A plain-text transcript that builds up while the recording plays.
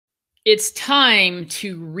It's time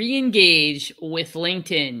to re-engage with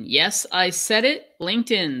LinkedIn. Yes, I said it.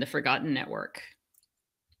 LinkedIn, the Forgotten Network.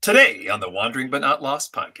 Today on the Wandering But Not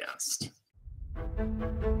Lost podcast.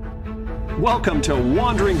 Welcome to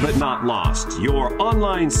Wandering But Not Lost, your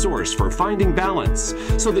online source for finding balance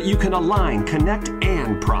so that you can align, connect,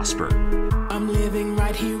 and prosper. I'm living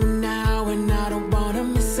right here and now, and I don't want to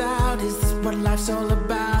miss out. Is this what life's all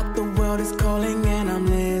about? The world is calling and I'm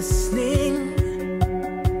listening.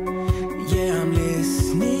 Yeah, I'm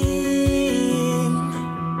listening.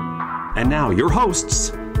 And now your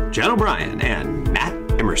hosts, Jen O'Brien and Matt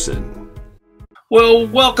Emerson. Well,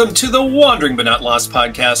 welcome to the Wandering But Not Lost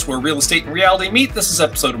podcast, where real estate and reality meet. This is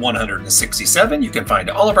episode 167. You can find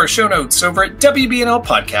all of our show notes over at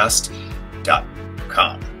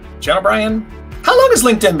wbnlpodcast.com. Jen O'Brien, how long has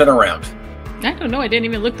LinkedIn been around? I don't know. I didn't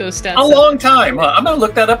even look those stats A long time. I'm going to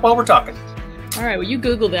look that up while we're talking. All right. Well, you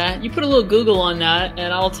Google that. You put a little Google on that,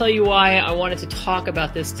 and I'll tell you why I wanted to talk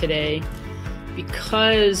about this today.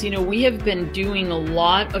 Because, we have been doing a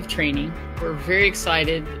lot of training. We're very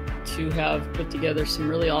excited to have put together some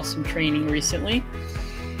really awesome training recently.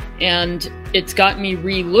 And it's got me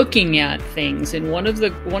re-looking at things. And one of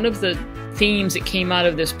the themes that came out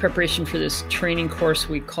of this preparation for this training course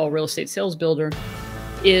we call Real Estate Sales Builder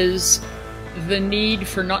is the need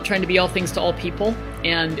for not trying to be all things to all people,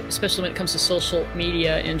 and especially when it comes to social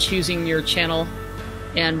media and choosing your channel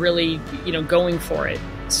and really, going for it.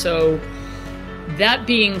 So that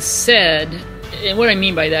being said, and what I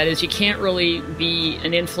mean by that is you can't really be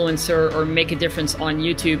an influencer or make a difference on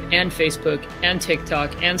YouTube and Facebook and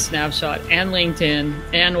TikTok and Snapchat and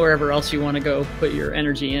LinkedIn and wherever else you want to go put your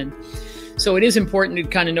energy in. So it is important to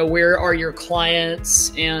kind of know where are your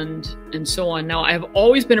clients and so on. Now, I have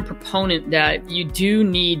always been a proponent that you do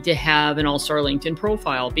need to have an all-star LinkedIn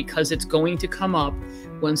profile because it's going to come up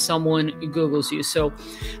when someone Googles you. So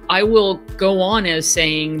I will go on as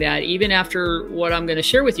saying that even after what I'm going to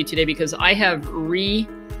share with you today, because I have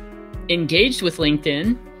re-engaged with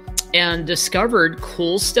LinkedIn and discovered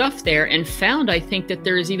cool stuff there and found, I think, that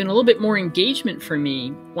there is even a little bit more engagement for me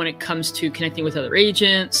when it comes to connecting with other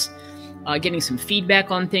agents, getting some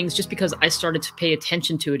feedback on things, just because I started to pay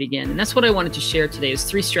attention to it again. And that's what I wanted to share today is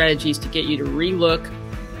 3 strategies to get you to relook,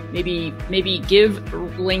 maybe give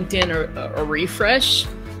LinkedIn a refresh,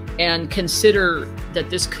 and consider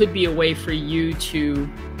that this could be a way for you to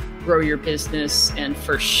grow your business and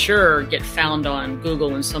for sure get found on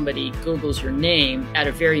Google when somebody Googles your name at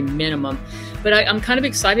a very minimum. But I'm kind of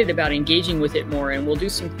excited about engaging with it more, and we'll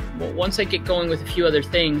do once I get going with a few other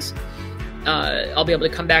things, I'll be able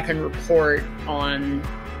to come back and report on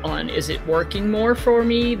is it working more for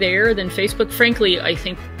me there than Facebook. Frankly, I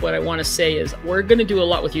think what I want to say is we're going to do a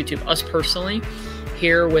lot with YouTube. Us personally,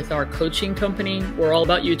 here with our coaching company, we're all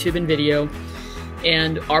about YouTube and video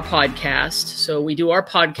and our podcast. So we do our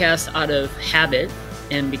podcast out of habit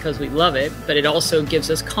and because we love it, but it also gives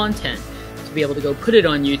us content to be able to go put it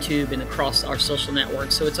on YouTube and across our social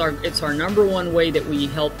networks. So it's our number one way that we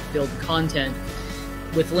help build content,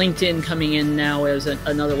 with LinkedIn coming in now as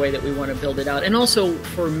another way that we want to build it out. And also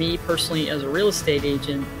for me personally as a real estate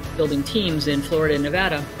agent building teams in Florida and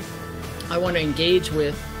Nevada, I want to engage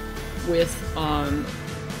with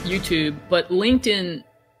YouTube, but LinkedIn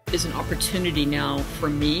is an opportunity now for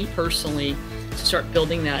me personally to start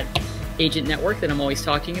building that agent network that I'm always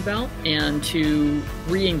talking about and to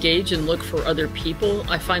re-engage and look for other people.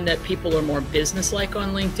 I find that people are more business-like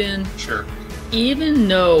on LinkedIn. Sure. Even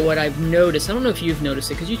though what I've noticed, I don't know if you've noticed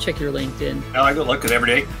it because you check your LinkedIn. No, I go look at it every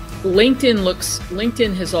day.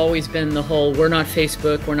 LinkedIn has always been the whole, we're not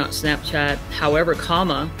Facebook, we're not Snapchat. However,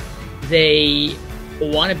 they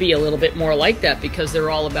want to be a little bit more like that because they're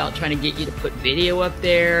all about trying to get you to put video up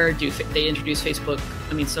there. They introduced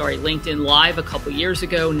LinkedIn Live a couple years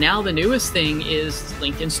ago. Now the newest thing is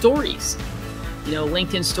LinkedIn Stories.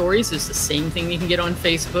 LinkedIn Stories is the same thing you can get on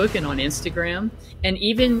Facebook and on Instagram. And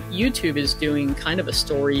even YouTube is doing kind of a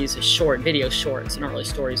video shorts. Not really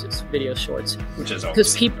stories, it's video shorts. Which is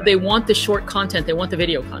because they want the short content, they want the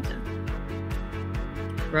video content.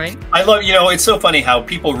 Right? I love, it's so funny how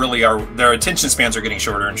people really are, their attention spans are getting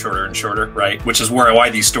shorter and shorter and shorter, right? Which is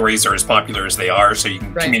why these stories are as popular as they are, so you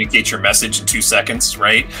can communicate your message in 2 seconds,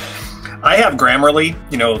 right? I have Grammarly,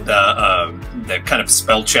 the kind of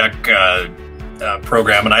spell check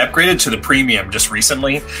program, and I upgraded to the premium just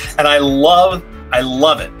recently, and I love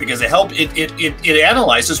it because it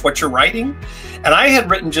analyzes what you're writing. And I had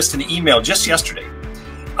written just an email just yesterday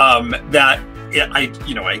that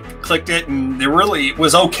I clicked it and it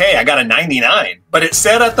was okay. I got a 99, but it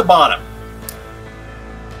said at the bottom,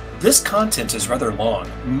 this content is rather long.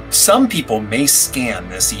 Some people may scan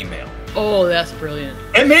this email. Oh, that's brilliant.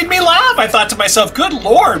 It made me laugh. I thought to myself, good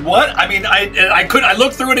Lord, what? I mean, I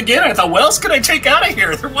looked through it again and I thought, what else could I take out of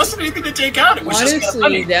here? There wasn't anything to take out. It was Honestly, just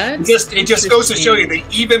kind of funny. It just goes to show you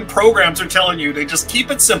that even programs are telling you they just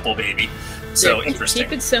keep it simple, baby. So interesting.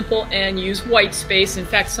 Keep it simple and use white space. In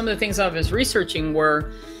fact, some of the things I was researching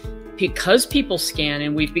were because people scan,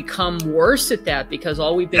 and we've become worse at that because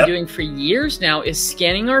all we've been doing for years now is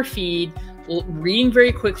scanning our feed, reading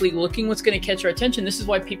very quickly, looking what's going to catch our attention. This is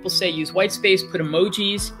why people say use white space, put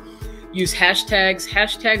emojis, use hashtags.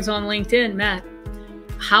 Hashtags on LinkedIn. Matt,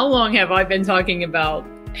 how long have I been talking about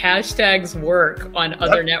hashtags work on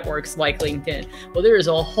other networks like LinkedIn? Well, there is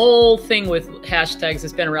a whole thing with hashtags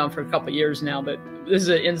that's been around for a couple of years now, but this is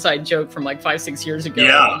an inside joke from like 5-6 years ago.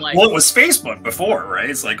 Yeah, like, well, it was Facebook before, right?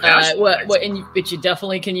 It's like but you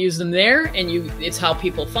definitely can use them there, and it's how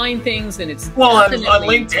people find things, and it's on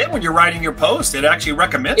LinkedIn when you're writing your post, it actually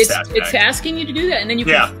recommends that. It's asking you to do that, and then you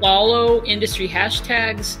can follow industry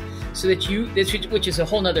hashtags. So that which is a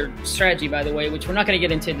whole nother strategy, by the way, which we're not going to get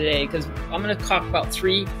into today because I'm going to talk about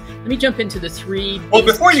three. Let me jump into the three. Well,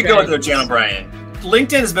 before you go there, Jan O'Brien,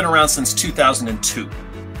 LinkedIn has been around since 2002.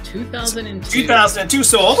 2002,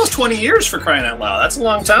 so almost 20 years, for crying out loud. That's a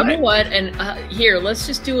long time. You know what? And here, let's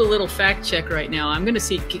just do a little fact check right now. I'm going to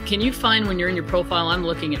see, can you find when you're in your profile? I'm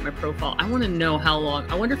looking at my profile. I want to know how long.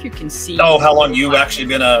 I wonder if you can see. Oh, how long you've actually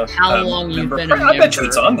been a member. I bet you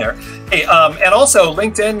it's on there. Hey, and also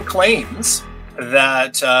LinkedIn claims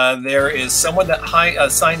that there is someone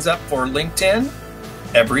that signs up for LinkedIn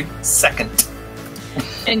every second.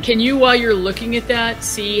 And can you, while you're looking at that,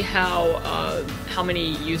 see how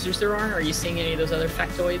many users there are? Are you seeing any of those other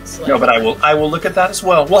factoids? No, but I will look at that as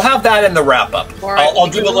well. We'll have that in the wrap up. Right, I'll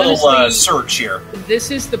do a little search here.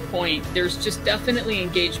 This is the point. There's just definitely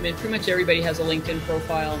engagement. Pretty much everybody has a LinkedIn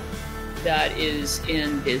profile that is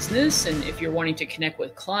in business, and if you're wanting to connect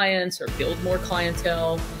with clients or build more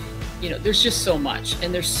clientele, there's just so much,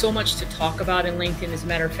 and there's so much to talk about in LinkedIn. As a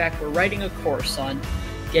matter of fact, we're writing a course on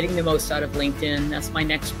getting the most out of LinkedIn. That's my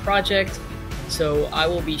next project. So I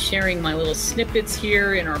will be sharing my little snippets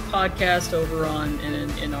here in our podcast over on in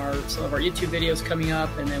some of our YouTube videos coming up,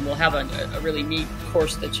 and then we'll have a really neat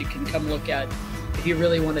course that you can come look at if you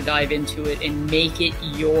really want to dive into it and make it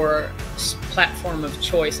your platform of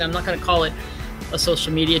choice. I'm not going to call it a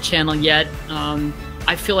social media channel yet.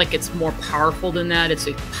 I feel like it's more powerful than that. It's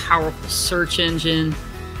a powerful search engine.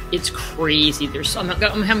 It's crazy. I'm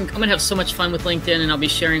going to have so much fun with LinkedIn, and I'll be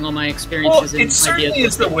sharing all my experiences. Well, it certainly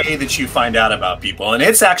is the way that you find out about people, and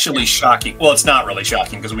it's actually shocking. Well, it's not really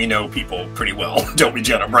shocking because we know people pretty well, don't we,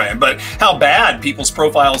 Jen O'Brien? But how bad people's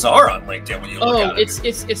profiles are on LinkedIn when you look at it.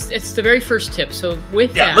 It's the very first tip. So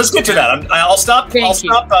with that, let's get to that. I'll stop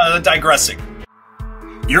digressing.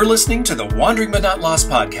 You're listening to the Wandering But Not Lost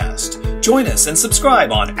podcast. Join us and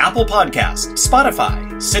subscribe on Apple Podcasts,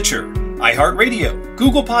 Spotify, Stitcher, iHeartRadio,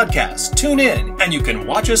 Google Podcasts, TuneIn, and you can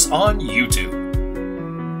watch us on YouTube.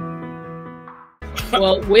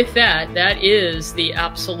 Well, with that is the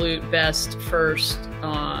absolute best first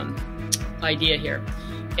idea here.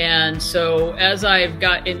 And so as I'm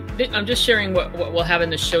just sharing what we'll have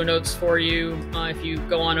in the show notes for you. If you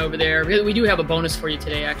go on over there, we do have a bonus for you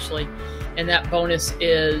today, actually. And that bonus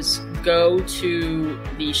is go to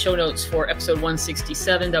the show notes for episode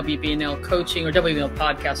 167, WBNL Coaching, or WBNL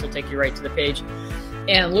Podcast will take you right to the page.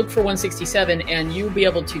 And look for 167, and you'll be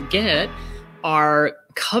able to get our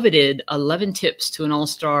coveted 11 tips to an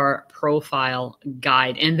all-star profile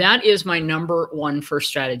guide. And that is my number one first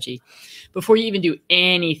strategy. Before you even do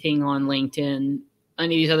anything on LinkedIn,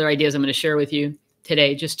 any of these other ideas I'm going to share with you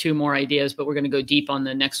today, just 2 more ideas, but we're going to go deep on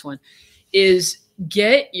the next one, is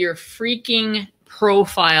get your freaking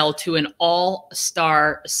profile to an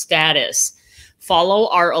all-star status. Follow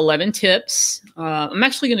our 11 tips. I'm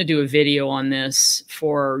actually going to do a video on this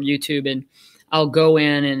for YouTube, and I'll go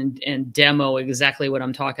in and demo exactly what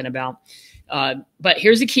I'm talking about. But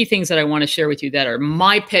here's the key things that I want to share with you that are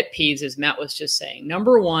my pet peeves, as Matt was just saying.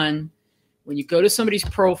 Number one, when you go to somebody's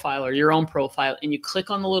profile or your own profile and you click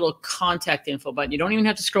on the little contact info button, you don't even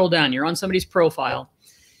have to scroll down. You're on somebody's profile,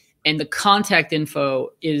 and the contact info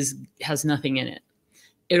has nothing in it.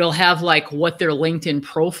 It'll have like what their LinkedIn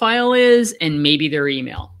profile is and maybe their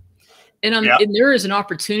email. And there is an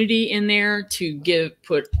opportunity in there to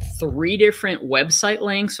put 3 different website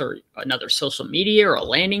links, or another social media, or a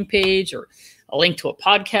landing page, or a link to a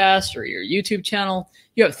podcast, or your YouTube channel.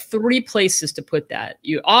 You have 3 places to put that.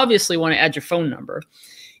 You obviously want to add your phone number.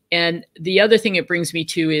 And the other thing it brings me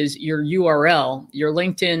to is your URL, your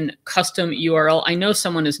LinkedIn custom URL. I know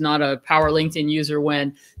someone is not a power LinkedIn user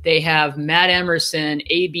when they have Matt Emerson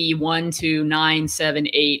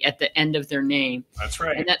AB12978 at the end of their name. That's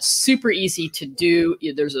right. And that's super easy to do.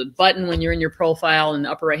 There's a button when you're in your profile in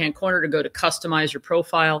the upper right-hand corner to go to customize your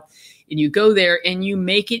profile. And you go there and you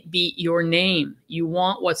make it be your name. You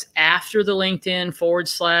want what's after the LinkedIn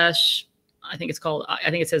 / I think it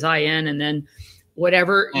says IN, and then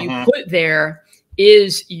whatever you put there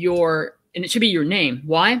is and it should be your name.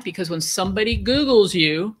 Why? Because when somebody Googles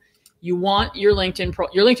you, you want your LinkedIn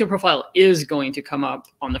profile is going to come up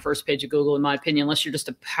on the first page of Google, in my opinion, unless you're just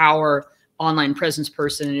a power online presence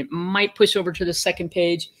person, and it might push over to the second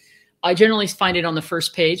page. I generally find it on the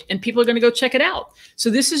first page, and people are going to go check it out. So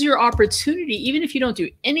this is your opportunity, even if you don't do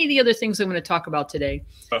any of the other things I'm going to talk about today,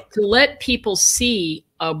 to let people see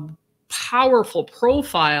a powerful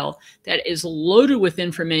profile that is loaded with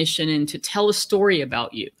information and to tell a story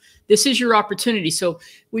about you. This is your opportunity. So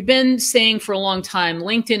we've been saying for a long time,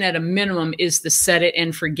 LinkedIn at a minimum is the set it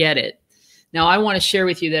and forget it. Now, I want to share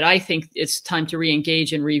with you that I think it's time to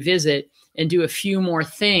re-engage and revisit and do a few more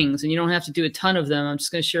things. And you don't have to do a ton of them. I'm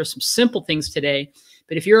just going to share some simple things today.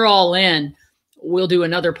 But if you're all in, we'll do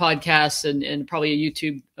another podcast and probably a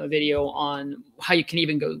YouTube video on how you can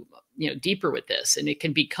even go deeper with this, and it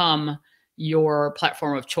can become your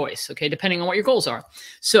platform of choice, okay, depending on what your goals are.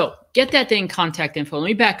 So get that thing, contact info. Let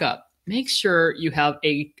me back up. Make sure you have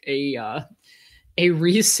a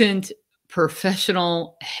recent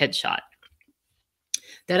professional headshot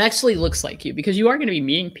that actually looks like you, because you are going to be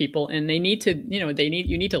meeting people, and they need to,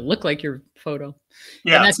 you need to look like your photo.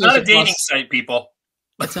 Yeah, it's not a dating site, people.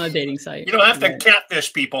 It's not a dating site. You don't have to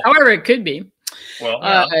catfish people. However, it could be. Well,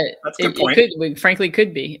 yeah, that's a good point. Frankly, it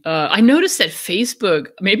could be. I noticed that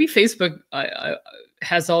maybe Facebook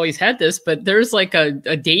has always had this, but there's like a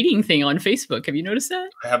dating thing on Facebook. Have you noticed that?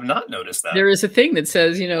 I have not noticed that. There is a thing that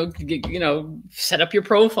says, set up your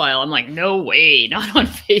profile. I'm like, no way, not on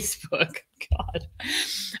Facebook. God.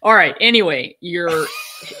 All right. Anyway, your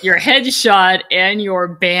headshot and your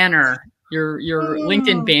banner, your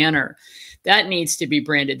LinkedIn banner, that needs to be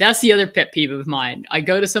branded. That's the other pet peeve of mine. I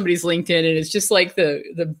go to somebody's LinkedIn and it's just like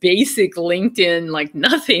the basic LinkedIn, like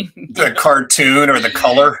nothing. The cartoon or the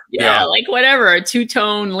color. Yeah, like whatever. A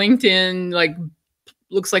two-tone LinkedIn, like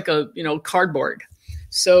looks like a, cardboard.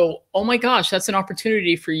 So, oh my gosh, that's an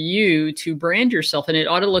opportunity for you to brand yourself, and it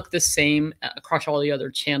ought to look the same across all the other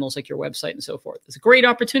channels like your website and so forth. It's a great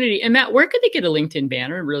opportunity. And Matt, where could they get a LinkedIn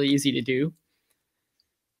banner? Really easy to do.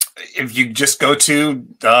 If you just go to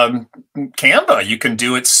Canva, you can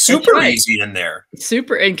do it super easy in there.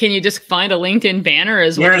 Super. And can you just find a LinkedIn banner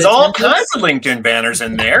as well? There's all kinds of LinkedIn banners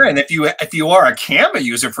in there. And if you are a Canva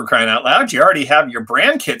user, for crying out loud, you already have your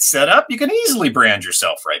brand kit set up. You can easily brand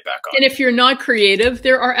yourself right back on. And if you're not creative,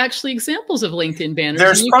 there are actually examples of LinkedIn banners.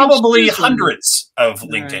 There's probably hundreds of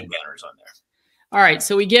LinkedIn banners on there. All right.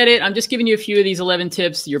 So we get it. I'm just giving you a few of these 11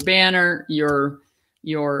 tips: your banner, your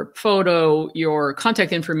photo, your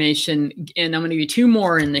contact information, and I'm going to give you two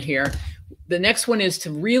more in here. The next one is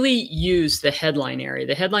to really use the headline area.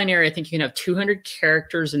 The headline area, I think you can have 200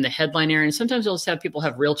 characters in the headline area, and sometimes I'll just have people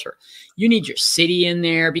have realtor. You need your city in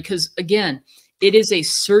there because, again, it is a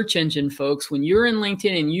search engine, folks. When you're in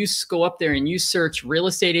LinkedIn and you go up there and you search real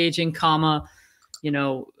estate agent,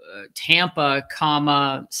 Tampa,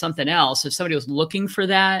 something else, if somebody was looking for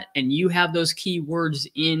that and you have those keywords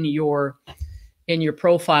in your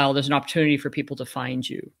profile, there's an opportunity for people to find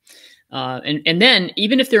you. And then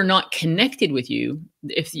even if they're not connected with you,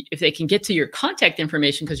 if they can get to your contact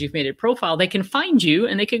information because you've made a profile, they can find you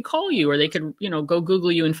and they can call you, or they could, go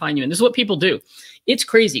Google you and find you. And this is what people do. It's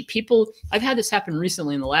crazy. I've had this happen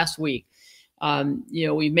recently in the last week.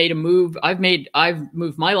 We've made a move. I've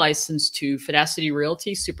moved my license to Fidacity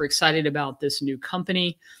Realty. Super excited about this new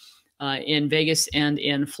company in Vegas and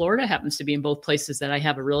in Florida. Happens to be in both places that I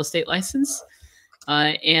have a real estate license.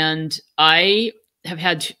 And I have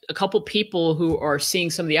had a couple people who are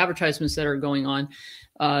seeing some of the advertisements that are going on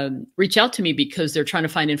reach out to me because they're trying to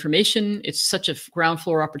find information. It's such a ground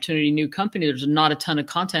floor opportunity, new company. There's not a ton of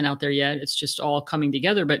content out there yet. It's just all coming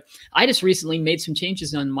together. But I just recently made some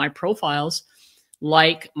changes on my profiles,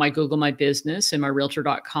 like my Google My Business and my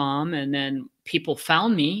Realtor.com. And then people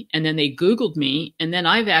found me and then they Googled me. And then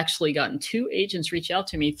I've actually gotten 2 agents reach out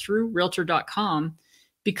to me through Realtor.com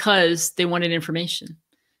because they wanted information.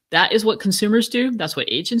 That is what consumers do. That's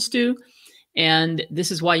what agents do. And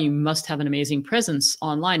this is why you must have an amazing presence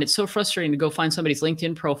online. It's so frustrating to go find somebody's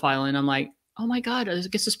LinkedIn profile and I'm like, oh my God, I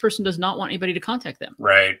guess this person does not want anybody to contact them.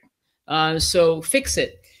 Right. So fix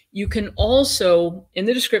it. You can also, in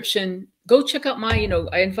the description, go check out my,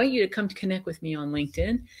 I invite you to come to connect with me on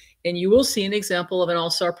LinkedIn, and you will see an example of an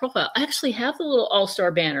all-star profile. I actually have the little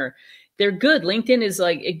all-star banner. They're good. LinkedIn is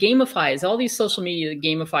like, it gamifies all these social media that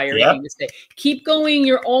gamify everything to say, keep going.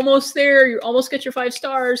 You're almost there. You almost get your 5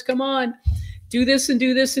 stars. Come on, do this and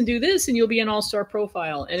do this and do this, and you'll be an all-star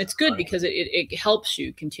profile. And it's good because it helps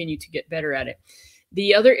you continue to get better at it.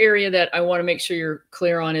 The other area that I want to make sure you're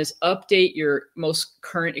clear on is update your most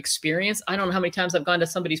current experience. I don't know how many times I've gone to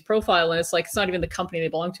somebody's profile and it's like, it's not even the company they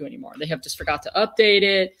belong to anymore. They have just forgot to update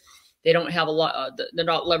it. They don't have a lot, they're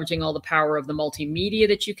not leveraging all the power of the multimedia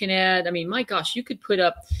that you can add. I mean, my gosh, you could put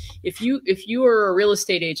up, if you are a real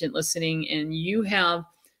estate agent listening and you have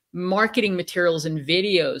marketing materials and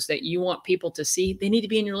videos that you want people to see, they need to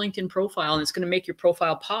be in your LinkedIn profile, and it's going to make your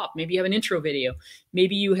profile pop. Maybe you have an intro video.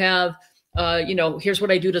 Maybe you have, here's what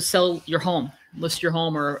I do to sell your home, list your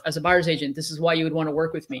home, or as a buyer's agent, this is why you would want to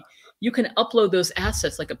work with me. You can upload those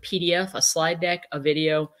assets like a PDF, a slide deck, a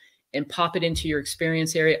video, and pop it into your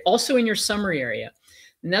experience area, also in your summary area.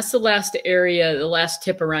 And that's the last area, the last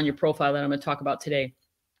tip around your profile that I'm going to talk about today.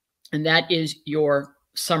 And that is your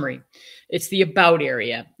summary. It's the about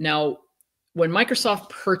area. Now, when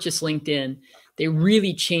Microsoft purchased LinkedIn, they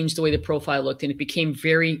really changed the way the profile looked, and it became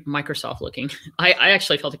very Microsoft looking. I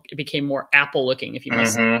actually felt it became more Apple looking, if you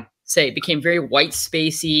must say. It became very white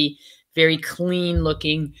spacey, very clean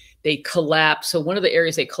looking. They collapsed. So one of the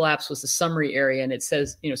areas they collapsed was the summary area, and it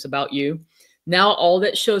says, it's about you. Now all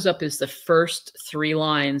that shows up is the first 3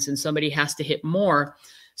 lines, and somebody has to hit more.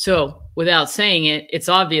 So without saying it, it's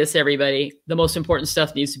obvious, everybody, the most important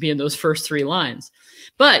stuff needs to be in those first 3 lines.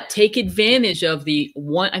 But take advantage of the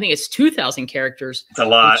I think it's 2,000 characters. It's a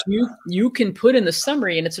lot. You can put in the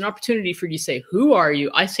summary, and it's an opportunity for you to say, who are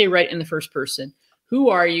you? I say right in the first person. Who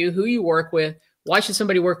are you? Who you work with? Why should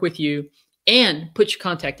somebody work with you? And put your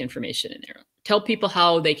contact information in there. Tell people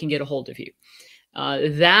how they can get a hold of you.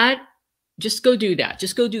 Just go do that.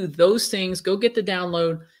 Just go do those things. Go get the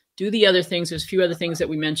download. Do the other things. There's a few other things that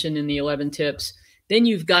we mentioned in the 11 tips. Then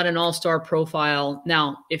you've got an all-star profile.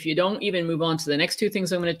 Now, if you don't even move on to the next 2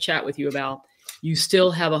 things I'm going to chat with you about, you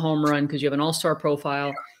still have a home run because you have an all-star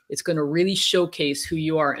profile. It's going to really showcase who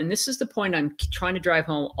you are. And this is the point I'm trying to drive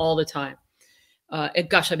home all the time. And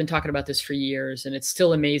gosh, I've been talking about this for years, and it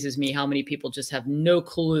still amazes me how many people just have no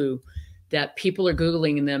clue that people are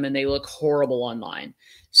Googling them and they look horrible online.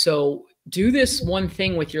 So do this one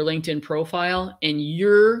thing with your LinkedIn profile, and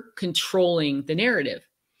you're controlling the narrative.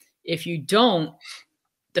 If you don't,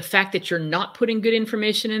 the fact that you're not putting good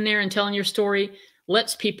information in there and telling your story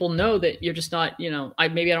lets people know that you're just not,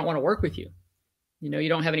 maybe I don't want to work with you. You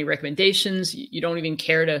don't have any recommendations. You don't even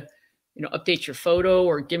care to update your photo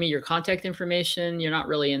or give me your contact information. You're not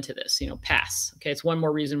really into this, pass. Okay. It's one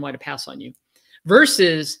more reason why to pass on you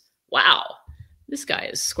versus, wow, this guy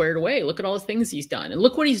is squared away. Look at all the things he's done. And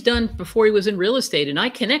look what he's done before he was in real estate. And I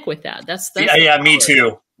connect with that. That's yeah, me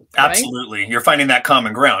too. Absolutely. Right? You're finding that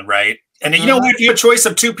common ground, right? And if you have a choice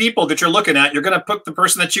of 2 people that you're looking at, you're going to pick the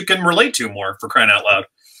person that you can relate to more, for crying out loud.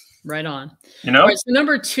 Right on. All right, so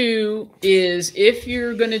number 2 is, if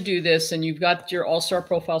you're going to do this and you've got your all-star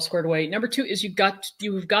profile squared away, number 2 is you've got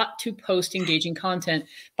to post engaging content.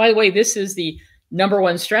 By the way, this is the number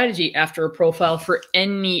 1 strategy after a profile for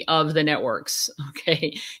any of the networks.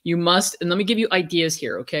 Okay. You must, and let me give you ideas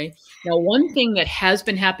here. Okay. Now, one thing that has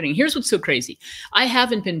been happening, here's what's so crazy. I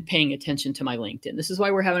haven't been paying attention to my LinkedIn. This is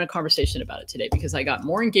why we're having a conversation about it today, because I got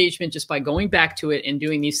more engagement just by going back to it and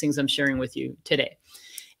doing these things I'm sharing with you today.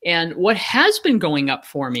 And what has been going up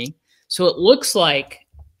for me, so it looks like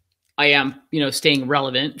I am, staying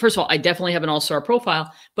relevant. First of all, I definitely have an all-star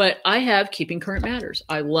profile, but I have Keeping Current Matters.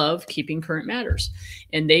 I love Keeping Current Matters.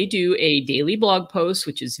 And they do a daily blog post,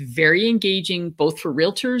 which is very engaging, both for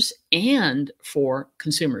realtors and for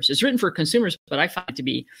consumers. It's written for consumers, but I find it to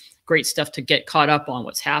be great stuff to get caught up on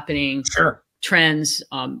what's happening, trends.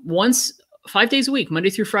 5 days a week, Monday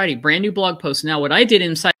through Friday, brand new blog posts. Now, what I did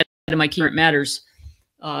inside of my Keeping Current Matters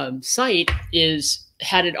site is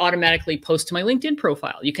had it automatically post to my LinkedIn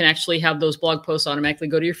profile. You can actually have those blog posts automatically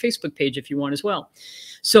go to your Facebook page if you want as well.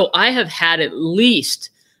 So I have had at least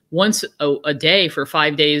once a day for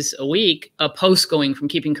 5 days a week, a post going from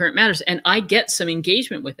Keeping Current Matters. And I get some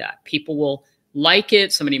engagement with that. People will like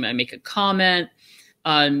it. Somebody might make a comment,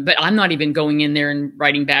 but I'm not even going in there and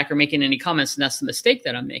writing back or making any comments. And that's the mistake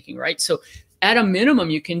that I'm making, right? So at a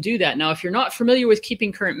minimum, you can do that. Now, if you're not familiar with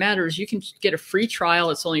Keeping Current Matters, you can get a free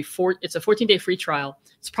trial. It's only it's a 14-day free trial.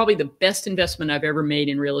 It's probably the best investment I've ever made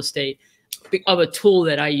in real estate of a tool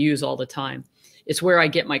that I use all the time. It's where I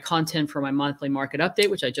get my content for my monthly market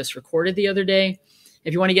update, which I just recorded the other day.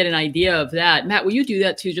 if you want to get an idea of that, Matt, will you do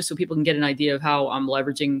that too, just so people can get an idea of how I'm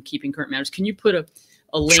leveraging Keeping Current Matters? Can you put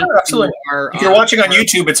a link? Sure, absolutely. To our, if you're watching on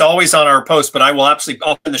YouTube, it's always on our post, but I will absolutely,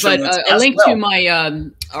 I'll finish but a link to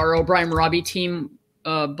my our O'Brien Marabi team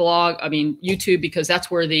blog, YouTube, because that's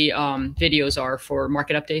where the videos are for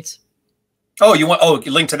market updates. Oh, you want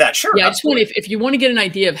link to that? Sure. Yeah, I just want, if you want to get an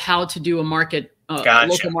idea of how to do a market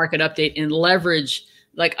local market update and leverage,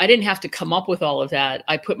 like I didn't have to come up with all of that.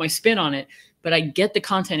 I put my spin on it, but I get the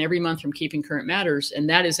content every month from Keeping Current Matters, and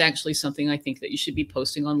that is actually something I think that you should be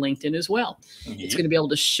posting on LinkedIn as well. It's going to be able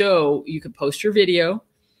to show you could post your video.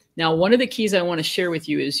 Now, one of the keys I want to share with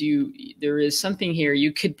you is there is something here.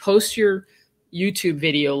 You could post your YouTube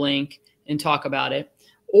video link and talk about it,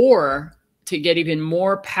 or to get even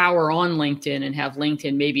more power on LinkedIn and have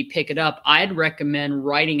LinkedIn maybe pick it up, I'd recommend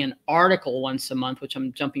writing an article once a month, which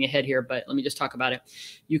I'm jumping ahead here, but let me just talk about it.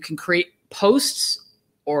 You can create posts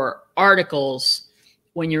or articles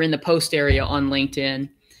when you're in the post area on LinkedIn.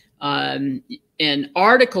 And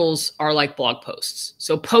articles are like blog posts.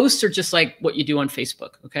 So posts are just like what you do on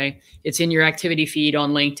Facebook, okay? It's in your activity feed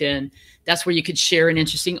on LinkedIn. That's where you could share an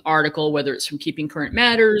interesting article, whether it's from Keeping Current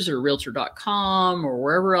Matters or Realtor.com or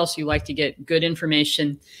wherever else you like to get good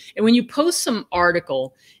information. And when you post some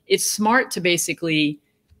article, it's smart to basically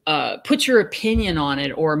put your opinion on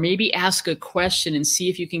it, or maybe ask a question and see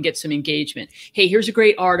if you can get some engagement. Hey, here's a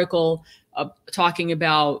great article talking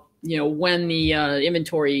about, when the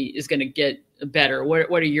inventory is going to get better.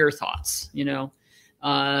 What are your thoughts? What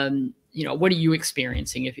are you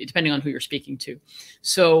experiencing, depending on who you're speaking to?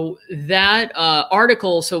 So that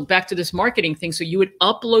article, so back to this marketing thing. So you would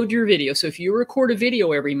upload your video. So if you record a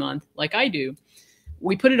video every month, like I do,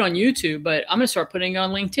 we put it on YouTube, but I'm going to start putting it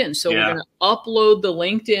on LinkedIn. So we're going to upload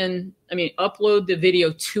upload the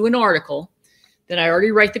video to an article. Then I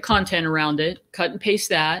already write the content around it, cut and paste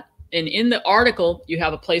that. And in the article, you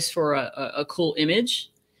have a place for a cool image,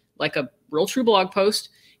 like a real true blog post.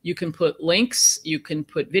 You can put links, you can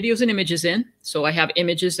put videos and images in. So I have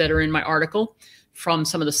images that are in my article from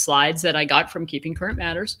some of the slides that I got from Keeping Current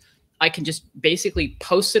Matters. I can just basically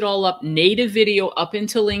post it all up, native video up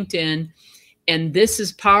into LinkedIn. And this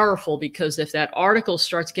is powerful because if that article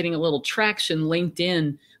starts getting a little traction,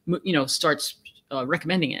 LinkedIn, starts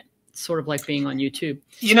recommending it. It's sort of like being on YouTube.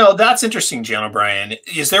 That's interesting, Jan O'Brien.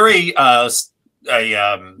 Is there a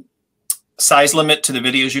size limit to the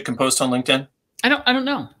videos you can post on LinkedIn? I don't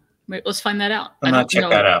know. Wait, let's find that out. I'm going to check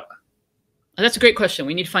that out. That's a great question.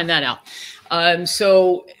 We need to find that out.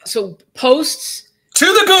 So posts to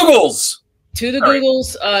the Googles.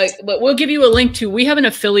 But we'll give you a link to, we have an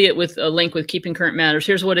affiliate with a link with Keeping Current Matters.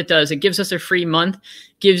 Here's what it does. It gives us a free month,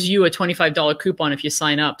 gives you a $25 coupon if you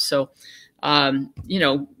sign up. So,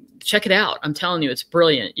 check it out. I'm telling you, it's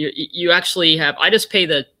brilliant. You actually have,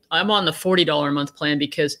 I'm on the $40 a month plan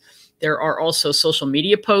because there are also social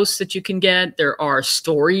media posts that you can get. There are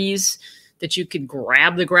stories that you could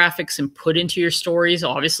grab the graphics and put into your stories,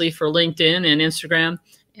 obviously for LinkedIn and Instagram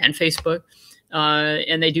and Facebook.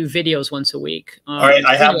 And they do videos once a week. All right,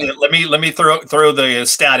 I have. Let me throw the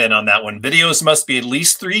stat in on that one. Videos must be at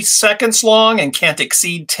least 3 seconds long and can't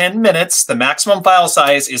exceed 10 minutes. The maximum file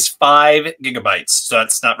size is 5 gigabytes, so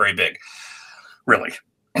that's not very big, really.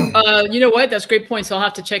 You know what? That's a great point. So I'll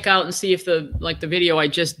have to check out and see if the video I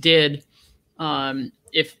just did,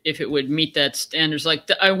 if it would meet that standards.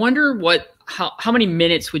 I wonder how many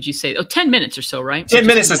minutes would you say? Oh, 10 minutes or so, right? 10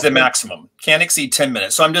 minutes is the maximum. Can't exceed 10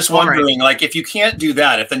 minutes. So I'm just wondering, if you can't do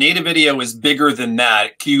that, if the native video is bigger than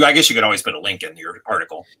that, I guess you could always put a link in your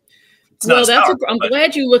article. I'm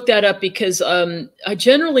glad you looked that up because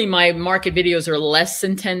generally my market videos are less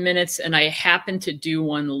than 10 minutes, and I happened to do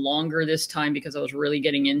one longer this time because I was really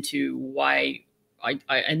getting into why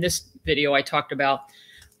in this video I talked about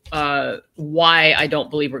why I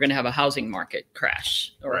don't believe we're going to have a housing market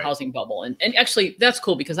crash or a housing bubble. And actually that's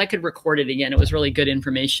cool because I could record it again. It was really good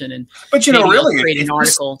information. But really create an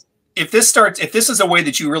article. If this is a way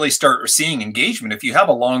that you really start seeing engagement, if you have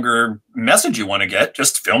a longer message you want to get,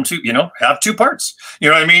 just film have 2 parts. You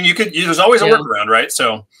know what I mean? There's always a workaround, right?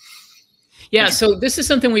 So. Yeah, so this is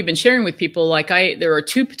something we've been sharing with people. There are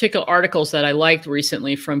 2 particular articles that I liked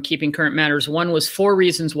recently from Keeping Current Matters. One was 4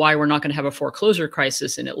 reasons why we're not going to have a foreclosure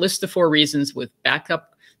crisis, and it lists the 4 reasons with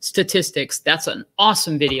backup statistics. That's an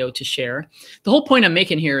awesome video to share. The whole point I'm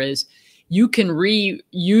making here is you can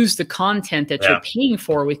reuse the content that you're paying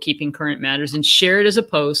for with Keeping Current Matters and share it as a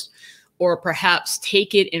post, or perhaps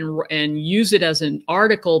take it and use it as an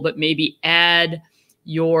article, but maybe add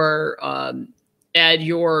your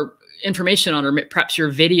information on, or perhaps your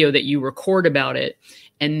video that you record about it,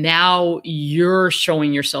 And now you're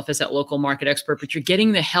showing yourself as that local market expert, but you're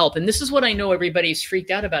getting the help. And this is what I know everybody's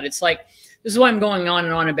freaked out about. It's like, this is why I'm going on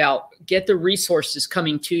and on about get the resources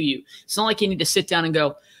coming to you. It's not like you need to sit down and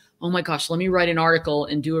go, oh my gosh, let me write an article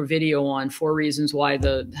and do a video on 4 reasons why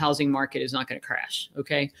the housing market is not going to crash.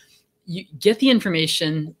 Okay. You get the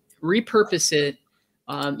information, repurpose it.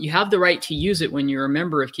 You have the right to use it when you're a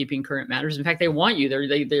member of Keeping Current Matters. In fact, they want you.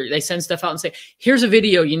 They send stuff out and say, here's a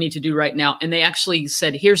video you need to do right now. And they actually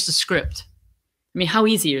said, here's the script. I mean, how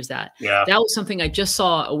easy is that? Yeah. That was something I just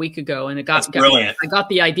saw a week ago, and That's brilliant. I got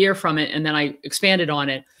the idea from it, and then I expanded on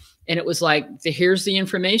it. And it was like, here's the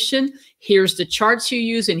information, here's the charts you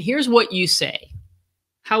use, and here's what you say.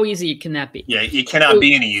 How easy can that be? Yeah, it cannot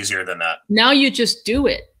be any easier than that. Now you just do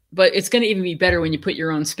it. But it's going to even be better when you put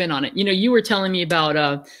your own spin on it. You know, you were telling me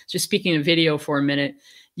about, just speaking of video for a minute,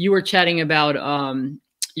 you were chatting about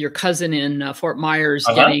your cousin in Fort Myers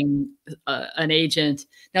getting an agent.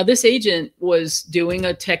 Now, this agent was doing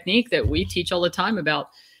a technique that we teach all the time about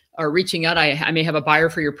reaching out. I may have a buyer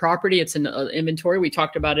for your property. It's an inventory. We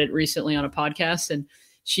talked about it recently on a podcast, and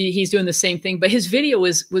he's doing the same thing. But his video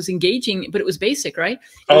was engaging, but it was basic, right?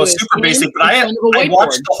 Oh, super basic. But I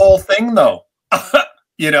watched the whole thing, though.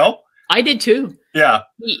 You know, I did too. Yeah.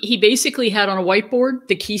 He basically had on a whiteboard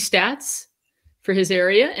the key stats for his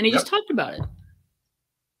area, and he just talked about it.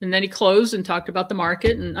 And then he closed and talked about the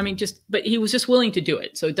market. And I mean, but he was just willing to do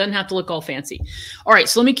it. So it doesn't have to look all fancy. All right.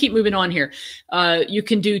 So let me keep moving on here. You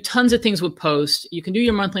can do tons of things with posts. You can do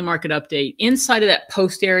your monthly market update. Inside of that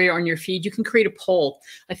post area on your feed, you can create a poll.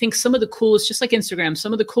 I think some of the coolest, just like Instagram,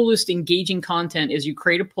 some of the coolest engaging content is you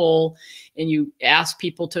create a poll and you ask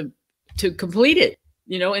people to complete it.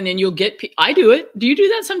 You know, and then you'll get, I do it. Do you do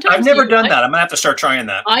that sometimes? I've never done that. I'm gonna have to start trying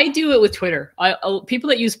that. I do it with Twitter. People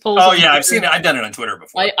that use polls. Oh yeah, I've seen it. I've done it on Twitter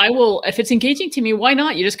before. I will, if it's engaging to me, why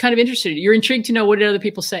not? You're just kind of interested. You're intrigued to know what did other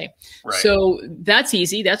people say. Right. So that's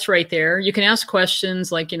easy. That's right there. You can ask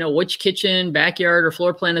questions like, you know, which kitchen, backyard, or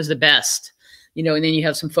floor plan is the best? You know, and then you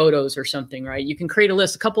have some photos or something, right? You can create a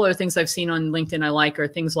list. A couple other things I've seen on LinkedIn I like are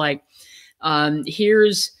things like,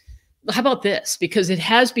 how about this? Because it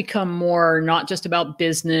has become more not just about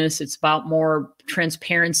business, it's about more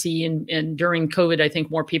transparency. And during COVID, I think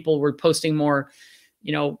more people were posting more,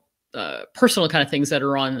 you know, personal kind of things that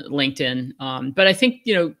are on LinkedIn. But I think,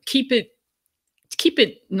 you know, keep it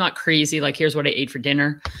not crazy. Like, here's what I ate for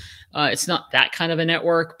dinner. It's not that kind of a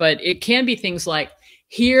network, but it can be things like,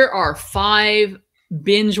 here are 5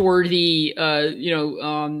 binge-worthy,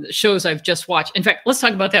 shows I've just watched. In fact, let's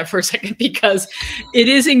talk about that for a second because it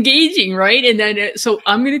is engaging, right? And then, so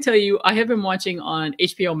I'm going to tell you, I have been watching on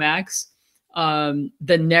HBO Max,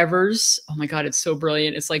 The Nevers. Oh my God, it's so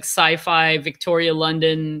brilliant. It's like sci-fi, Victoria,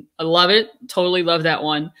 London. I love it. Totally love that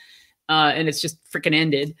one. And it's just freaking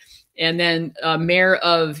ended. And then Mayor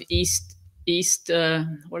of East,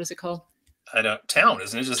 what is it called? I don't, town,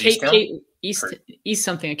 isn't it? Just East Town? East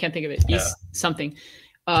something. I can't think of it. East something.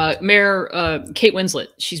 Mayor Kate Winslet.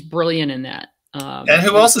 She's brilliant in that. And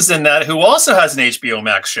who else is in that? Who also has an HBO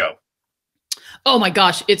Max show? Oh my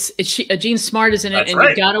gosh, it's Jean Smart is in it, That's and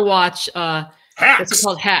right. You got to watch. Hacks. What's it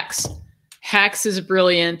called? Hacks. Hacks is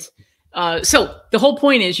brilliant. So the whole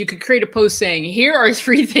point is you could create a post saying, here are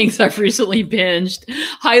 3 things I've recently binged,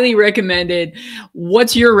 highly recommended.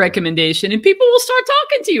 What's your recommendation? And people will start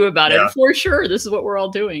talking to you about it for sure. This is what we're all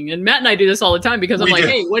doing. And Matt and I do this all the time because I'm like,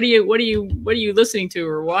 hey, what are you listening to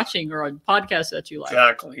or watching or on podcasts that you like?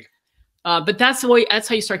 Exactly. But that's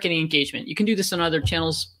how you start getting engagement. You can do this on other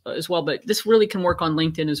channels as well, but this really can work on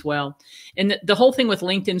LinkedIn as well. And the whole thing with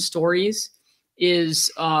LinkedIn stories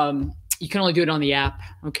is, you can only do it on the app.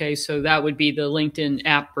 Okay. So that would be the LinkedIn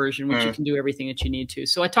app version, which you can do everything that you need to.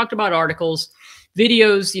 So I talked about articles,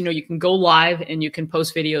 videos, you know, you can go live and you can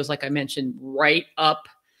post videos, like I mentioned, right up,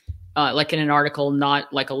 like in an article,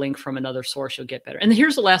 not like a link from another source. You'll get better. And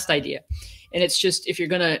here's the last idea. And it's just, if you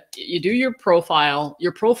do your profile,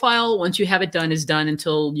 once you have it done, is done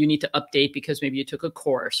until you need to update because maybe you took a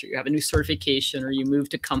course or you have a new certification or you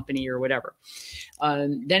moved a company or whatever.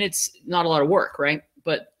 Then it's not a lot of work, right?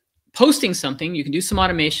 But posting something, you can do some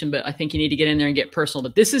automation, but I think you need to get in there and get personal.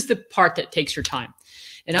 But this is the part that takes your time.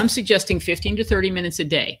 And I'm suggesting 15 to 30 minutes a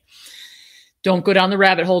day. Don't go down the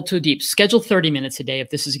rabbit hole too deep. Schedule 30 minutes a day if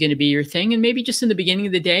this is going to be your thing. And maybe just in the beginning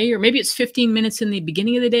of the day, or maybe it's 15 minutes in the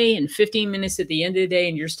beginning of the day and 15 minutes at the end of the day,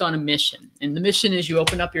 and you're just on a mission. And the mission is you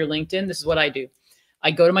open up your LinkedIn. This is what I do.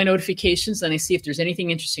 I go to my notifications and I see if there's anything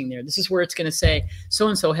interesting there. This is where it's going to say,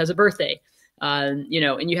 so-and-so has a birthday. And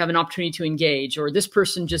you have an opportunity to engage, or this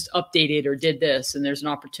person just updated or did this, and there's an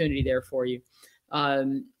opportunity there for you.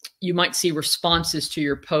 you might see responses to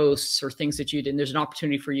your posts or things that you did. And there's an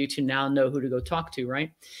opportunity for you to now know who to go talk to,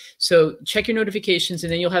 right? So check your notifications,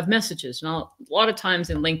 and then you'll have messages. Now, a lot of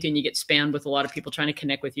times in LinkedIn, you get spammed with a lot of people trying to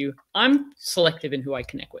connect with you. I'm selective in who I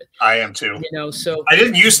connect with. I am too. You know, so I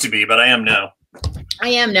didn't used to be, but I am now. I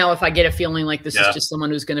am now if I get a feeling like this is just someone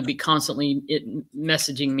who's going to be constantly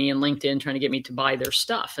messaging me in LinkedIn trying to get me to buy their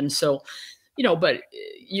stuff. And so, you know, but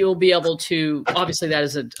you'll be able to, obviously that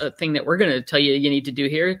is a thing that we're going to tell you need to do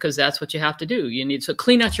here, because that's what you have to do. You need to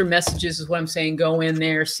clean out your messages is what I'm saying. Go in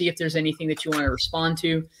there, see if there's anything that you want to respond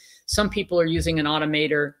to. Some people are using an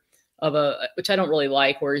automator which I don't really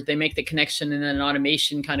like, where they make the connection and then an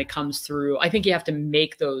automation kind of comes through. I think you have to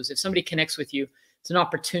make those. If somebody connects with you, it's an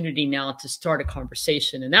opportunity now to start a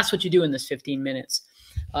conversation. And that's what you do in this 15 minutes.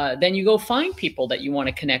 Then you go find people that you want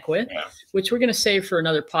to connect with, which we're going to save for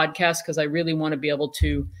another podcast, because I really want to be able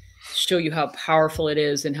to show you how powerful it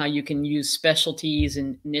is and how you can use specialties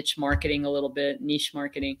and niche marketing a little bit, niche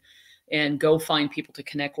marketing, and go find people to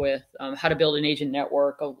connect with, how to build an agent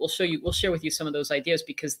network. We'll share with you some of those ideas,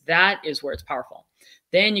 because that is where it's powerful.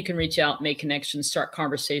 Then you can reach out, make connections, start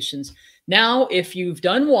conversations. Now, if you've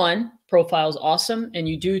done one, profile is awesome, and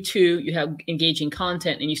you do two, you have engaging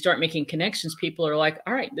content, and you start making connections, people are like,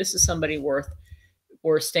 all right, this is somebody worth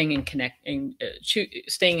staying in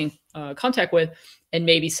contact with, and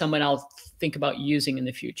maybe someone I'll think about using in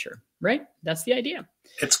the future, right? That's the idea.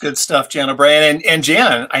 It's good stuff, Jan O'Brien. And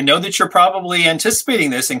Jan, I know that you're probably anticipating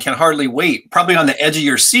this and can hardly wait, probably on the edge of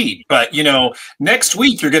your seat. But, you know, next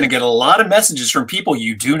week, you're going to get a lot of messages from people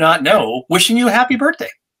you do not know wishing you a happy birthday.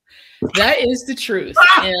 That is the truth.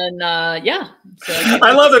 And so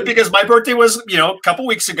I love it, because my birthday was, you know, a couple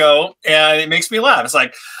weeks ago, and it makes me laugh. It's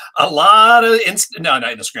like a lot of not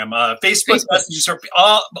Instagram, Facebook messages from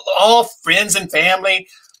all friends and family,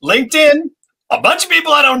 LinkedIn, a bunch of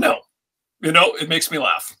people I don't know. You know, it makes me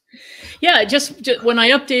laugh. Yeah, just when I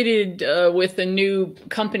updated with a new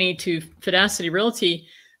company to Fidacity Realty,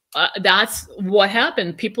 that's what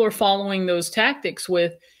happened. People are following those tactics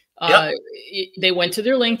with. They went to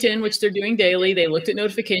their LinkedIn, which they're doing daily. They looked at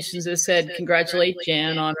notifications that said, "Congratulate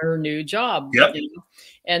Jan on her new job." Yep. You know?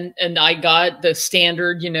 And I got the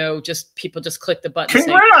standard, you know, just people just click the button.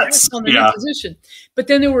 Congrats! On the new position. But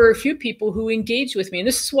then there were a few people who engaged with me, and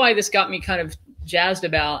this is why this got me kind of jazzed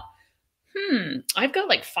about. I've got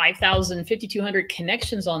like 5,200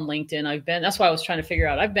 connections on LinkedIn. That's why I was trying to figure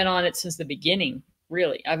out. I've been on it since the beginning.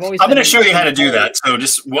 Really, I'm going to show you how to do that. So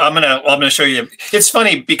I'm going to show you. It's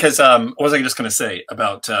funny because what was I just going to say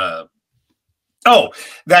about?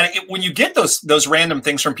 When you get those random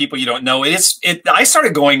things from people you don't know, I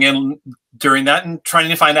started going in during that and trying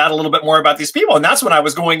to find out a little bit more about these people, and that's when I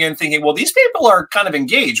was going in thinking, well, these people are kind of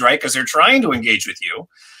engaged, right? Because they're trying to engage with you.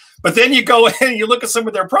 But then you go in and you look at some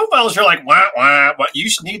of their profiles, you're like, what? You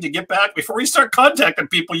should need to get back before you start contacting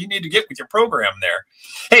people. You need to get with your program there.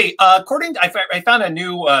 Hey, I found a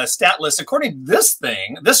new stat list. According to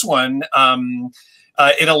this one,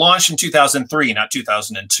 it launched in 2003, not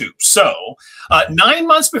 2002. So 9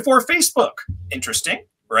 months before Facebook. Interesting,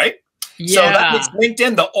 right? Yeah. So that makes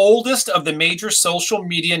LinkedIn the oldest of the major social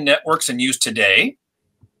media networks in use today.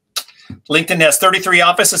 LinkedIn has 33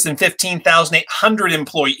 offices and 15,800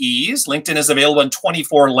 employees. LinkedIn is available in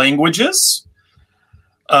 24 languages.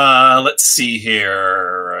 Let's see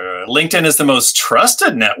here. LinkedIn is the most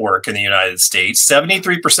trusted network in the United States.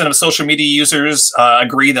 73% of social media users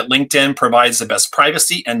agree that LinkedIn provides the best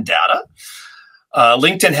privacy and data.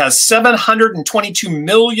 LinkedIn has 722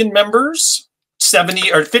 million members.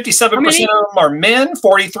 57% of them are men,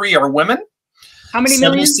 43 are women. How many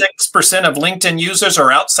million? 76% of LinkedIn users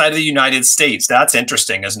are outside of the United States. That's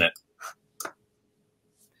interesting, isn't it?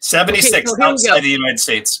 76 outside of the United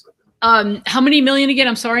States. How many million again?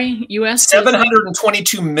 I'm sorry, U.S.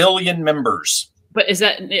 722 million members. But is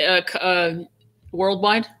that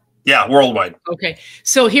worldwide? Yeah, worldwide. Okay,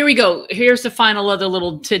 so here we go. Here's the final other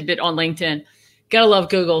little tidbit on LinkedIn. Gotta love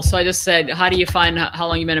Google. So I just said, how do you find how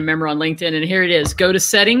long you've been a member on LinkedIn? And here it is. Go to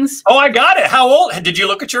settings. Oh, I got it. How old? Did you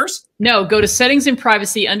look at yours? No, go to settings and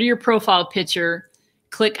privacy under your profile picture.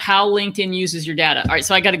 Click how LinkedIn uses your data. All right,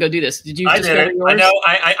 so I got to go do this. Did you? I did it. I know.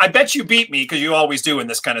 I bet you beat me because you always do in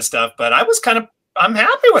this kind of stuff. But I'm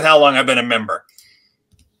happy with how long I've been a member.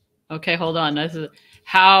 Okay, hold on. This is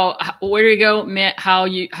where do you go, Matt?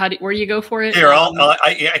 Where do you go for it? Here,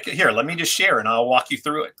 here. Let me just share, and I'll walk you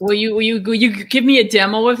through it. Will you give me a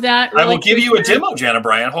demo of that? I will give you a demo, Jan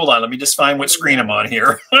O'Brien. Hold on, let me just find what screen I'm on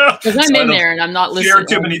here. Because I'm in there and I'm not listening. Share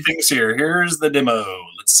too many things here. Here's the demo.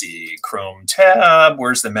 Let's see, Chrome tab.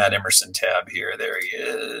 Where's the Matt Emerson tab here? There he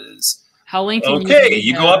is. How LinkedIn? Okay,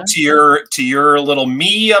 you go up to your little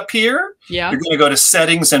me up here. Yeah. You're going to go to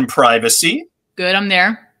settings and privacy. Good, I'm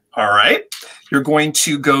there. All right. You're going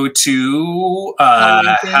to go to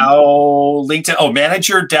how LinkedIn. Oh, manage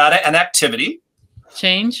your data and activity.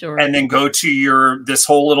 Change and then go to this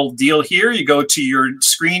whole little deal here. You go to your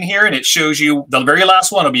screen here, and it shows you the very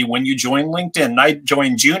last one will be when you join LinkedIn. I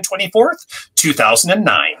joined June 24th,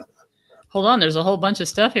 2009. Hold on, there's a whole bunch of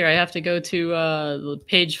stuff here. I have to go to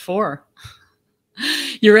page 4.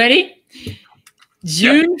 You ready?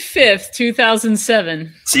 June 5th,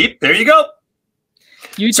 2007. See, there you go.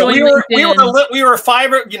 So we were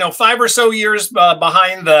 5 or so years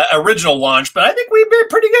behind the original launch, but I think we've been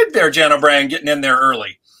pretty good there, Jan O'Brien, getting in there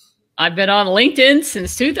early. I've been on LinkedIn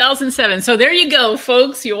since 2007. So there you go,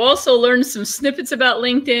 folks. You also learned some snippets about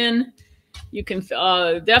LinkedIn. You can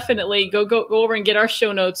definitely go over and get our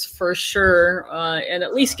show notes for sure, and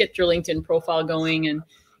at least get your LinkedIn profile going and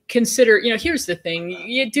consider. Here's the thing: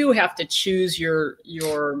 you do have to choose your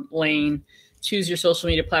lane. Choose your social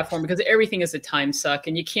media platform, because everything is a time suck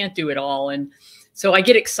and you can't do it all. And so I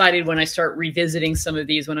get excited when I start revisiting some of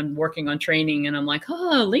these when I'm working on training, and I'm like,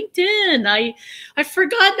 oh, LinkedIn, I've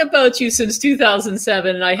forgotten about you since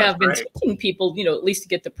 2007. And I have been teaching people, at least to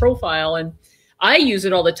get the profile. And I use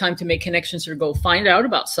it all the time to make connections or go find out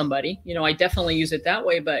about somebody. I definitely use it that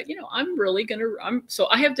way, but I'm really so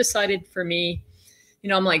I have decided for me,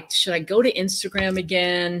 I'm like, should I go to Instagram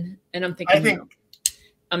again? And I'm thinking,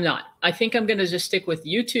 I'm not. I think I'm going to just stick with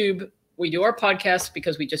YouTube. We do our podcast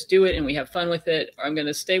because we just do it and we have fun with it. I'm going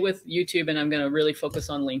to stay with YouTube, and I'm going to really focus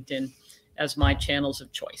on LinkedIn as my channels of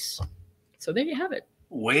choice. So there you have it.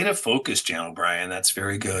 Way to focus, Jan O'Brien. That's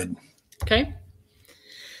very good. Okay.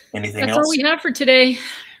 Anything else? That's all we have for today.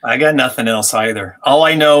 I got nothing else either. All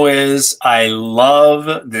I know is I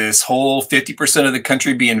love this whole 50% of the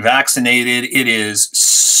country being vaccinated. It is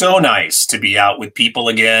so nice to be out with people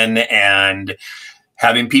again and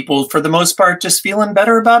having people, for the most part, just feeling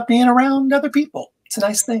better about being around other people. It's a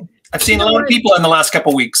nice thing. I've seen a lot of people in the last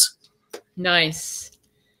couple of weeks. Nice.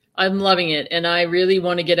 I'm loving it. And I really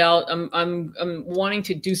want to get out. I'm wanting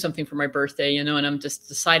to do something for my birthday, and I'm just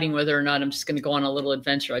deciding whether or not I'm just going to go on a little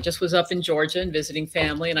adventure. I just was up in Georgia and visiting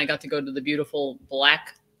family, and I got to go to the beautiful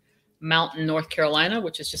Black Mountain, North Carolina,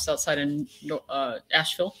 which is just outside of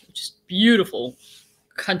Asheville, which is beautiful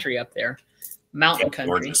country up there, mountain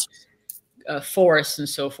country. Gorgeous. Forests and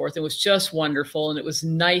so forth. It was just wonderful. And it was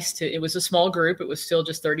nice it was a small group. It was still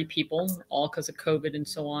just 30 people, all because of COVID and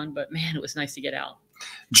so on. But man, it was nice to get out.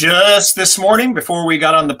 Just this morning, before we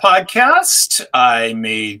got on the podcast, I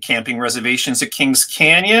made camping reservations at Kings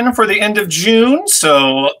Canyon for the end of June.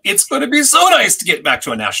 So it's going to be so nice to get back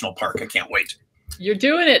to a national park. I can't wait. You're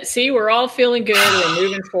doing it. See, we're all feeling good. We're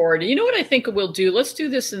moving forward. You know what I think we'll do? Let's do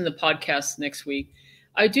this in the podcast next week.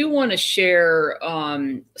 I do want to share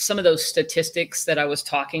some of those statistics that I was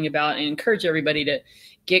talking about and encourage everybody to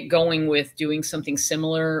get going with doing something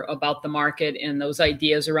similar about the market and those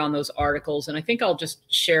ideas around those articles. And I think I'll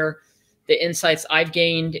just share the insights I've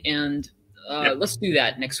gained, and let's do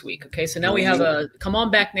that next week. Okay. So now we have come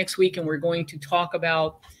on back next week, and we're going to talk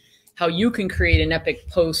about how you can create an epic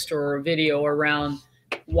post or a video around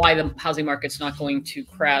why the housing market's not going to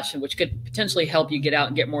crash, and which could potentially help you get out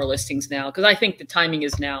and get more listings now. Because I think the timing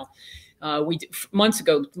is now. Months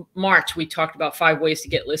ago, March, we talked about 5 ways to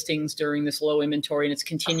get listings during this low inventory, and it's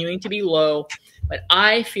continuing to be low. But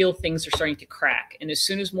I feel things are starting to crack. And as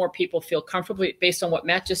soon as more people feel comfortable, based on what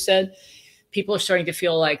Matt just said, people are starting to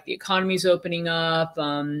feel like the economy's opening up.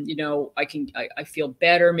 I feel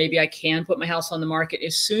better. Maybe I can put my house on the market.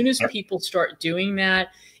 As soon as people start doing that,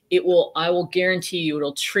 I will guarantee you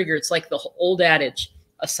it'll trigger. It's like the old adage: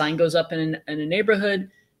 a sign goes up in a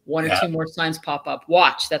neighborhood, 1 or 2 more signs pop up.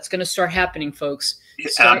 Watch, that's going to start happening, folks.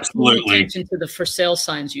 Start paying attention to the for sale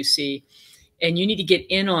signs you see. And you need to get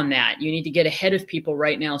in on that. You need to get ahead of people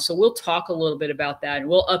right now. So we'll talk a little bit about that, and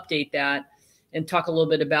we'll update that and talk a little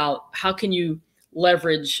bit about how can you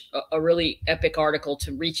leverage a really epic article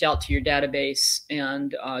to reach out to your database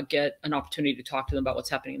and get an opportunity to talk to them about what's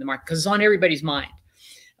happening in the market, because it's on everybody's mind.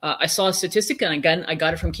 I saw a statistic, and again, I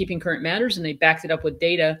got it from Keeping Current Matters, and they backed it up with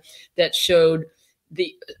data that showed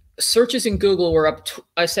the searches in Google were up.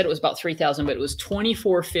 I said it was about 3,000, but it was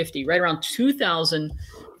 2,450, right around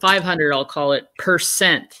 2,500, I'll call it,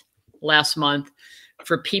 % last month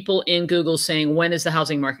for people in Google saying, when is the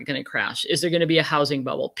housing market going to crash? Is there going to be a housing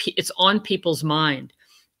bubble? It's on people's mind,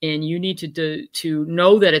 and you need to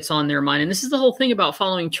know that it's on their mind. And this is the whole thing about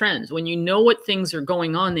following trends. When you know what things are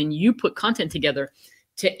going on, then you put content together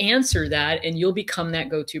to answer that, and you'll become that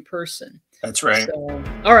go-to person. That's right. So,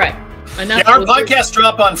 all right. Yeah, our podcasts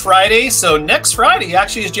drop on Friday. So next Friday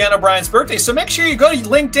actually is Jan O'Brien's birthday. So make sure you go to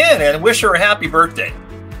LinkedIn and wish her a happy birthday.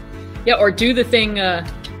 Yeah, or do the thing.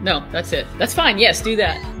 No, that's it. That's fine. Yes, do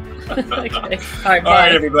that. Okay. All right, all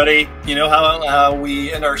right, everybody. You know how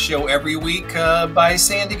we end our show every week by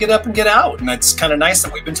saying to get up and get out. And it's kind of nice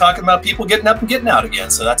that we've been talking about people getting up and getting out again.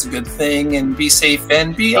 So that's a good thing. And be safe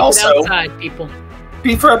and be also outside, people.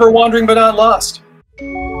 Be forever wandering but not lost.